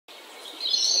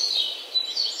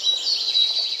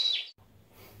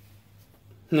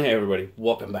Hey everybody,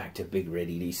 welcome back to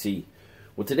BigRedEDC.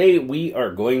 Well, today we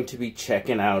are going to be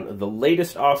checking out the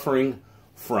latest offering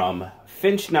from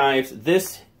Finch Knives.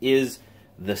 This is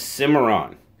the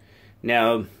Cimarron.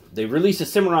 Now, they released a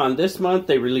Cimarron this month,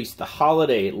 they released the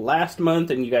Holiday last month,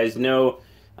 and you guys know,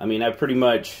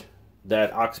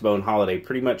 that Oxbone Holiday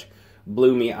pretty much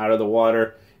blew me out of the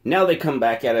water. Now they come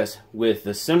back at us with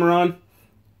the Cimarron.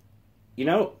 You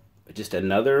know, just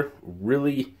another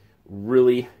really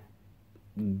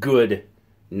good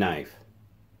knife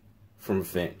from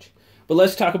Finch. But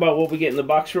let's talk about what we get in the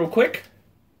box real quick.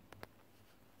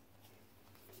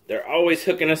 They're always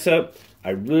hooking us up. I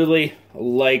really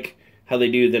like how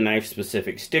they do the knife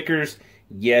specific stickers.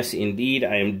 Yes, indeed,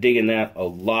 I am digging that a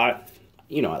lot.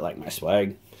 You know, I like my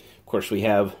swag. Of course, we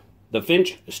have the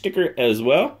Finch sticker as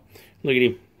well. Look at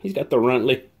him. He's got the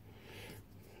Runtley.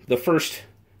 The first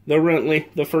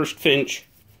Finch.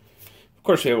 Of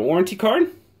course, we have a warranty card.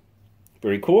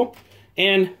 Very cool.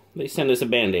 And they send us a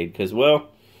Band-Aid because,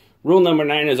 well, rule number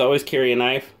 9 is always carry a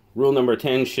knife. Rule number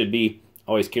 10 should be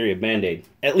always carry a Band-Aid.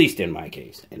 At least in my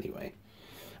case, anyway.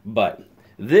 But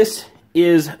this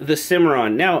is the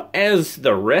Cimarron. Now, as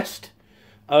the rest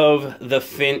of the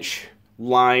Finch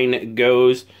line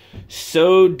goes,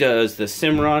 so does the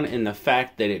Cimarron in the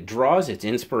fact that it draws its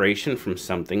inspiration from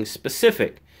something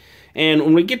specific. And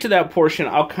when we get to that portion,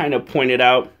 I'll kind of point it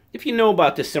out. If you know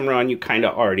about the Cimarron, you kind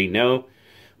of already know,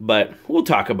 but we'll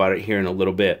talk about it here in a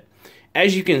little bit.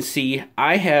 As you can see,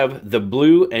 I have the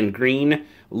blue and green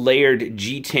layered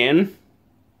G10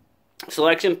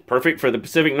 selection, perfect for the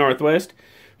Pacific Northwest.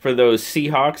 For those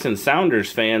Seahawks and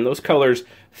Sounders fan, those colors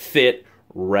fit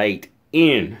right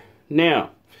in.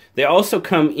 Now, they also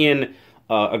come in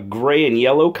a gray and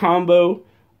yellow combo,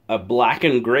 a black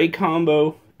and gray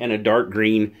combo, and a dark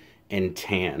green and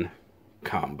tan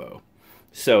combo.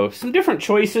 So, some different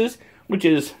choices,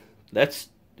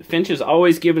 Finch has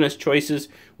always given us choices,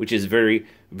 which is very,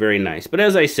 very nice. But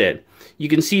as I said, you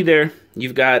can see there,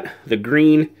 you've got the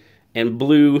green and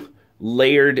blue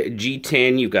layered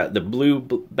G10. You've got the blue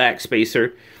back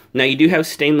spacer. Now, you do have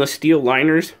stainless steel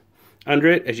liners under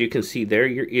it. As you can see there,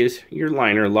 is your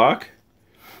liner lock.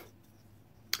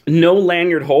 No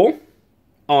lanyard hole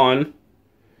on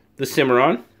the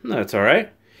Cimarron. That's all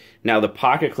right. Now, the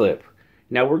pocket clip.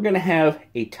 Now, we're going to have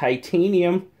a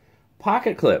titanium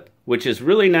pocket clip, which is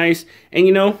really nice. And,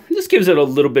 you know, this gives it a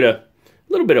little bit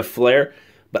of flair.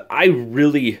 But I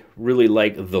really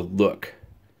like the look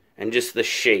and just the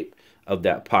shape of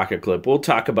that pocket clip. We'll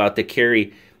talk about the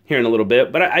carry here in a little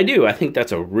bit. But I think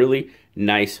that's a really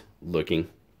nice looking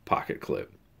pocket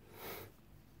clip.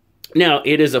 Now,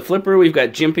 it is a flipper. We've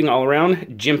got jimping all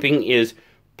around. Jimping is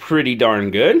pretty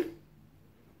darn good.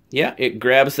 Yeah, it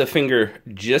grabs the finger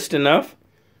just enough.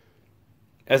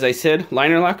 As I said,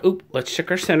 liner lock. Oop, let's check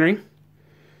our centering.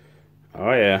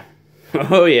 Oh, yeah.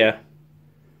 Oh, yeah.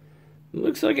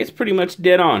 Looks like it's pretty much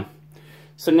dead on.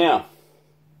 So now,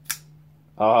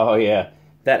 oh, yeah,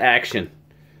 that action.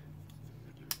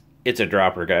 It's a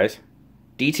dropper, guys.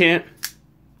 Detent,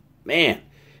 man,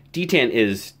 detent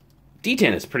is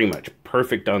pretty much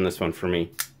perfect on this one for me.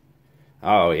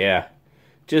 Oh, yeah.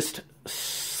 Just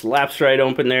slaps right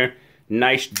open there.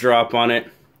 Nice drop on it.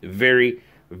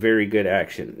 Very good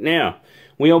action. Now,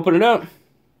 we open it up.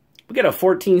 We got a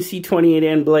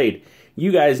 14C28N blade.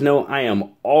 You guys know I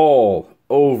am all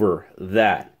over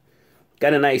that.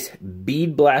 Got a nice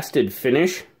bead blasted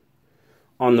finish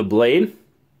on the blade.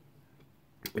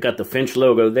 We got the Finch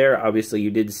logo there. Obviously,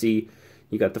 you did see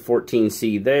you got the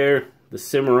 14C there. The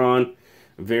Cimarron.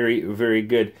 Very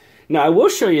good. Now, I will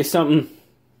show you something.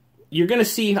 You're going to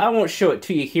see, I won't show it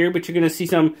to you here, but you're going to see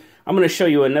some. I'm going to show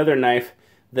you another knife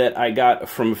that I got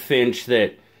from Finch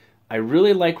that I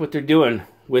really like what they're doing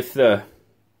with the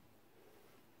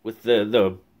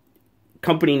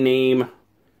company name,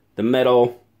 the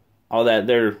metal, all that.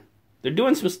 They're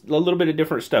doing a little bit of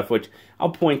different stuff, which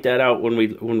I'll point that out when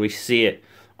we see it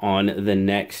on the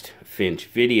next Finch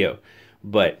video.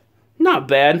 But not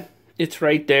bad. It's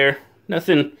right there.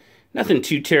 Nothing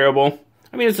too terrible.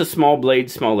 I mean, it's a small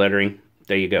blade, small lettering.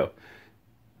 There you go.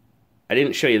 I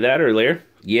didn't show you that earlier.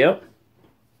 Yep.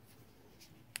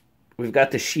 We've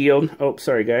got the shield. Oh,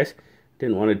 sorry, guys.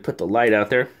 Didn't want to put the light out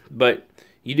there. But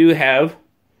you do have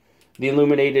the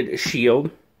illuminated shield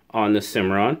on the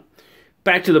Cimarron.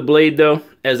 Back to the blade, though.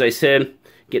 As I said,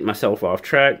 getting myself off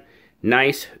track.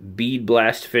 Nice bead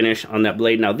blast finish on that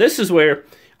blade. Now, this is where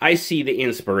I see the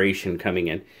inspiration coming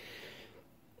in.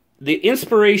 The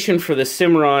inspiration for the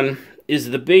Cimarron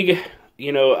is the big,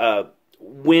 the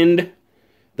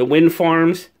wind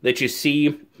farms that you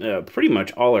see pretty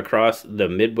much all across the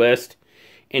Midwest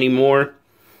anymore.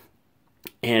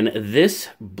 And this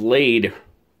blade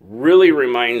really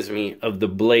reminds me of the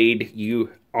blade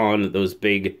on those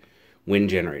big wind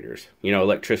generators. You know,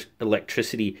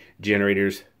 electricity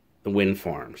generators, the wind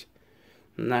farms.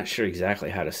 I'm not sure exactly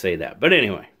how to say that. But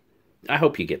anyway, I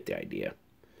hope you get the idea.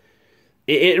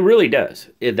 It really does.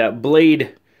 That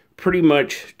blade pretty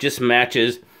much just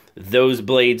matches those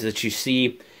blades that you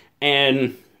see.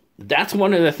 And that's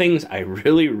one of the things I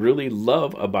really, really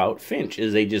love about Finch,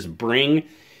 is they just bring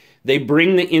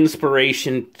the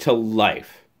inspiration to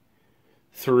life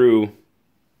through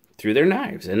their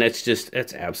knives. And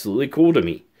that's absolutely cool to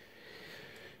me.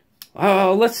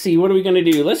 Let's see, what are we going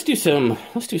to do? Let's do some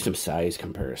size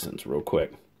comparisons real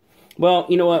quick. Well,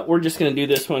 you know what? We're just going to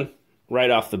do this one right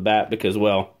off the bat because,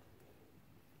 well,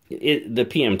 the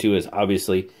PM2 is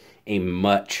obviously a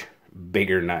much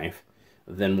bigger knife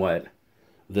than what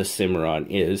the Cimarron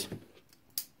is.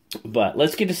 But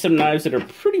let's get to some knives that are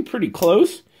pretty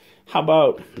close. How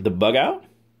about the Bug Out?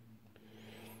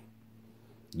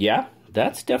 Yeah,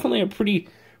 that's definitely a pretty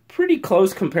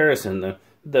close comparison.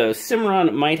 The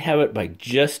Cimarron might have it by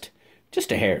just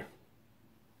a hair.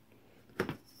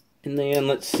 And then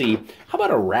let's see, how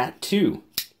about a Rat 2?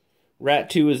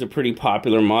 Rat 2 is a pretty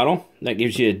popular model. That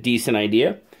gives you a decent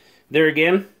idea. There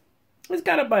again, it's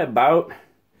got it by about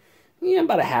a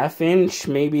 1/2 inch,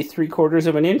 maybe 3/4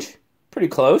 of an inch. Pretty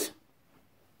close.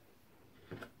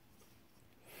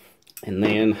 And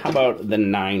then how about the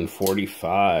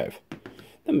 945?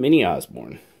 The Mini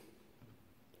Osborne.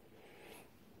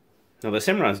 Now the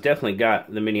Cimarron's definitely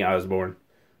got the Mini Osborne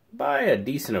by a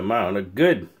decent amount,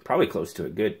 probably close to a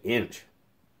good inch.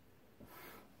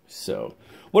 So,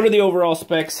 what are the overall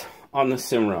specs on the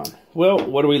Cimarron? Well,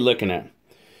 what are we looking at?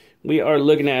 We are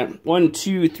looking at 1,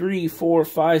 2, 3, 4,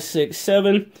 5, 6,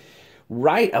 7,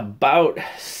 right about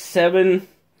 7.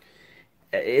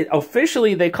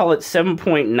 Officially, they call it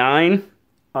 7.9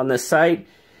 on the site.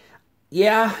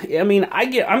 Yeah, I mean,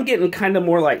 I'm getting kind of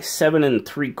more like 7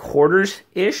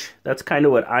 3/4-ish. That's kind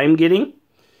of what I'm getting.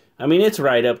 I mean, it's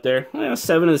right up there.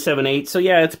 7 7/8, so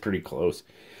yeah, it's pretty close.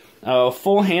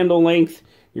 Full handle length,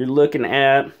 you're looking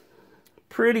at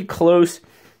pretty close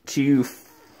to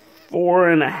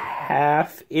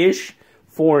 4.5-ish,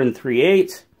 4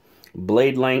 3/8.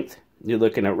 Blade length, you're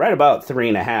looking at right about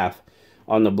 3.5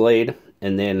 on the blade.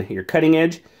 And then your cutting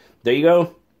edge, there you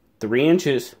go, 3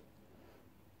 inches.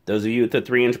 Those of you with the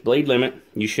 3-inch blade limit,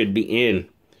 you should be in.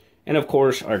 And of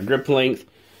course, our grip length.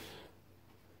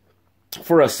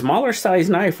 For a smaller size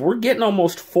knife, we're getting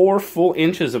almost 4 full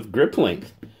inches of grip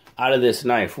length out of this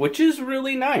knife, which is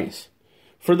really nice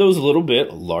for those little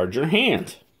bit larger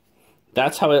hands.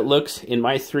 That's how it looks in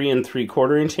my 3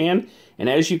 3/4-inch hand. And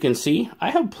as you can see,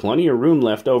 I have plenty of room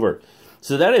left over.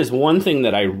 So that is one thing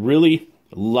that I really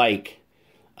like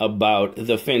about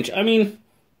the Finch. I mean,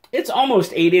 it's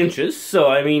almost 8 inches, so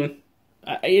I mean,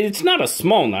 it's not a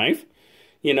small knife,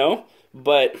 you know,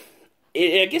 but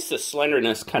I guess the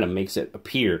slenderness kind of makes it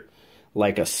appear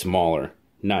like a smaller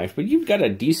knife. But you've got a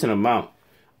decent amount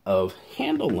of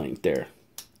handle length there.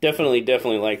 Definitely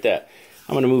like that.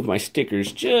 I'm going to move my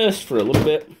stickers just for a little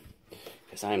bit,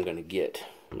 because I'm going to get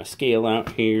my scale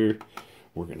out here.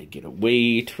 We're going to get a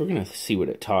weight. We're going to see what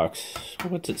it talks.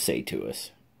 What's it say to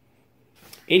us?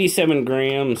 87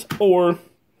 grams or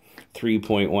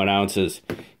 3.1 ounces.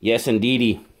 Yes,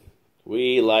 indeedy.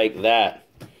 We like that.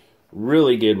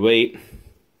 Really good weight.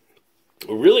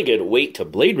 A really good weight to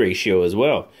blade ratio as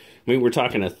well. I mean, we're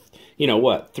talking a,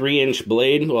 3-inch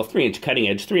blade. Well, 3-inch cutting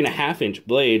edge, 3.5-inch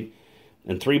blade,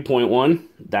 and 3.1.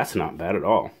 That's not bad at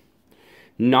all.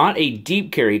 Not a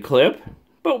deep carry clip,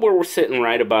 but we're sitting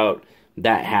right about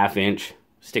that 1/2 inch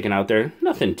sticking out there.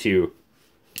 Nothing too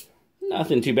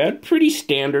bad. Pretty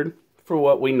standard for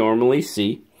what we normally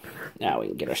see. Now we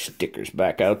can get our stickers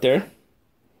back out there.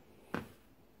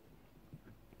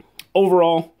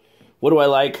 Overall, what do I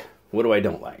like? What do I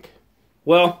don't like?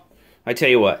 Well, I tell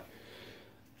you what.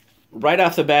 Right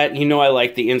off the bat, I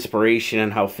like the inspiration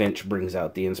and how Finch brings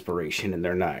out the inspiration in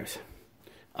their knives.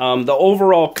 The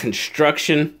overall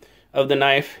construction of the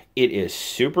knife, it is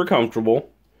super comfortable.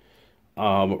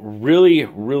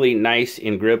 Really nice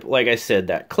in grip. Like I said,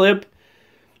 that clip,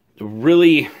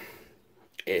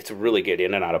 it's really good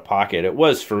in and out of pocket. It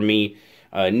was for me.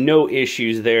 No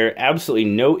issues there. Absolutely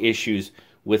no issues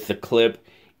with the clip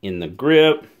in the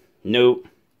grip. Nope.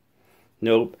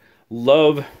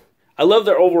 I love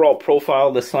their overall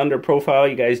profile, the slender profile.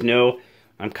 You guys know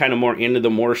I'm kind of more into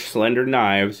the more slender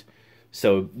knives.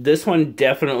 So this one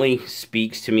definitely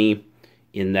speaks to me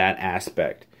in that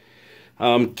aspect.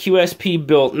 QSP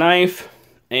built knife,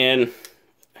 and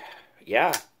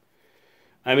yeah,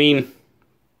 I mean,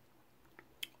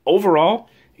 overall,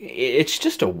 It's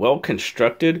just a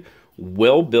well-constructed,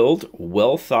 well-built,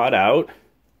 well-thought-out.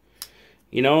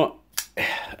 You know,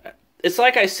 it's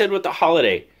like I said with the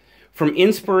Holiday. From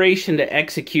inspiration to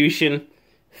execution,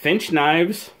 Finch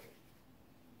knives,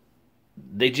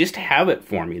 they just have it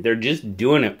for me. They're just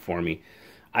doing it for me.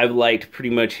 I've liked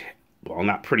pretty much, well,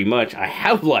 not pretty much, I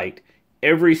have liked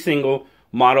every single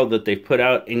model that they've put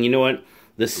out. And you know what?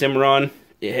 The Cimarron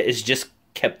has just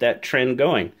kept that trend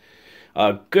going.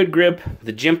 Good grip,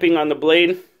 the jimping on the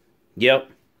blade,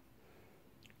 yep.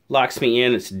 Locks me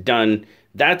in, it's done.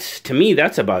 That's, to me,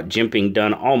 that's about jimping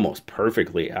done almost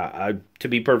perfectly, to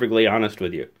be perfectly honest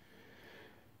with you.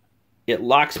 It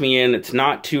locks me in, it's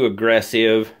not too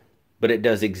aggressive, but it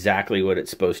does exactly what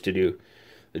it's supposed to do.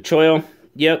 The choil,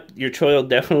 yep, your choil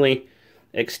definitely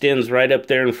extends right up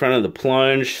there in front of the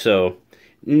plunge, so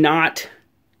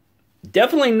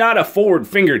definitely not a forward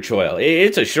finger choil.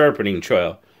 It's a sharpening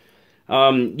choil.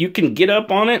 You can get up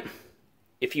on it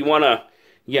if you want to,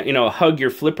 you know, hug your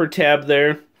flipper tab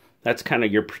there. That's kind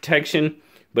of your protection.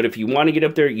 But if you want to get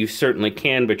up there, you certainly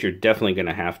can, but you're definitely going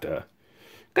to have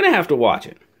to watch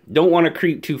it. Don't want to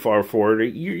creep too far forward, or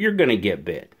you're going to get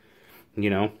bit, you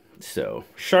know. So,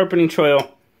 sharpening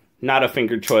choil, not a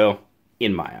finger choil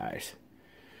in my eyes.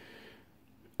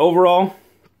 Overall,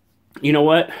 you know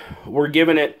what? We're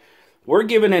giving it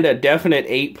a definite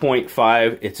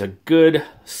 8.5. It's a good,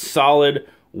 solid,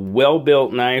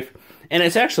 well-built knife. And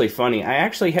it's actually funny. I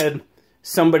actually had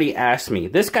somebody ask me.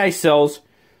 This guy sells,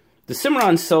 the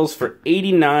Cimarron sells for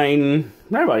right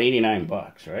about 89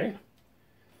 bucks, right?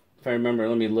 If I remember,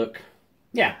 let me look.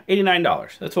 Yeah,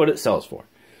 $89. That's what it sells for.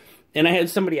 And I had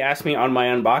somebody ask me on my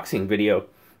unboxing video,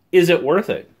 is it worth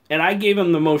it? And I gave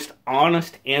him the most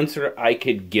honest answer I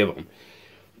could give him.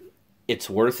 It's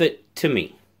worth it to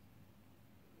me.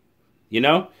 You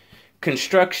know?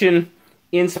 Construction,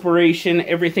 inspiration,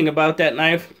 everything about that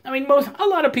knife. I mean, a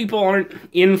lot of people aren't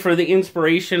in for the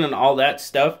inspiration and all that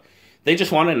stuff. They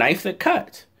just want a knife that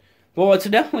cuts. Well, it's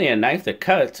definitely a knife that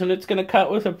cuts, and it's going to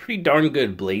cut with a pretty darn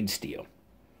good blade steel.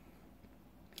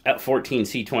 At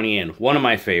 14C20N, one of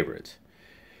my favorites.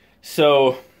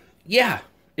 So, yeah,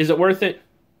 is it worth it?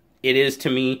 It is to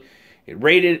me. We're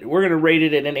going to rate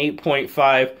it at an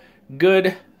 8.5.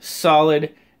 Good,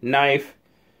 solid knife.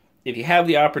 If you have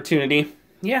the opportunity,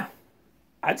 yeah,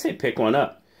 I'd say pick one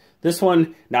up. This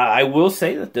one, now I will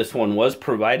say that this one was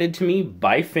provided to me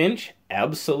by Finch,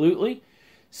 absolutely.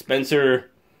 Spencer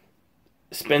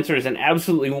is an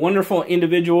absolutely wonderful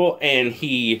individual, and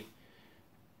he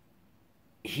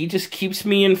just keeps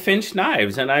me in Finch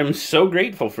knives, and I'm so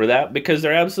grateful for that because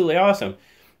they're absolutely awesome.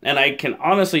 And I can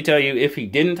honestly tell you, if he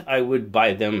didn't, I would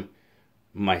buy them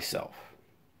myself.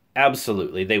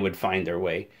 Absolutely, they would find their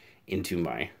way into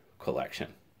my collection.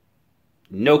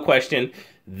 No question,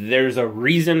 there's a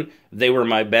reason they were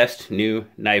my best new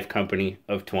knife company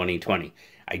of 2020.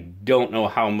 I don't know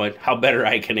how better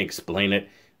I can explain it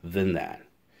than that.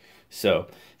 So,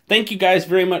 thank you guys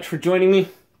very much for joining me,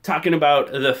 talking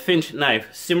about the Finch knife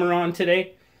Cimarron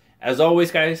today. As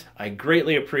always, guys, I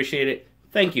greatly appreciate it.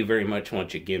 Thank you very much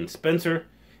once again, Spencer,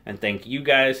 and thank you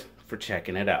guys for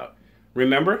checking it out.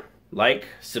 Remember, like,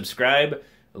 subscribe,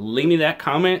 leave me that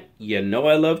comment. You know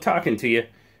I love talking to you.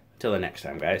 Until the next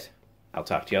time, guys, I'll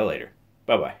talk to y'all later.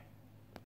 Bye-bye.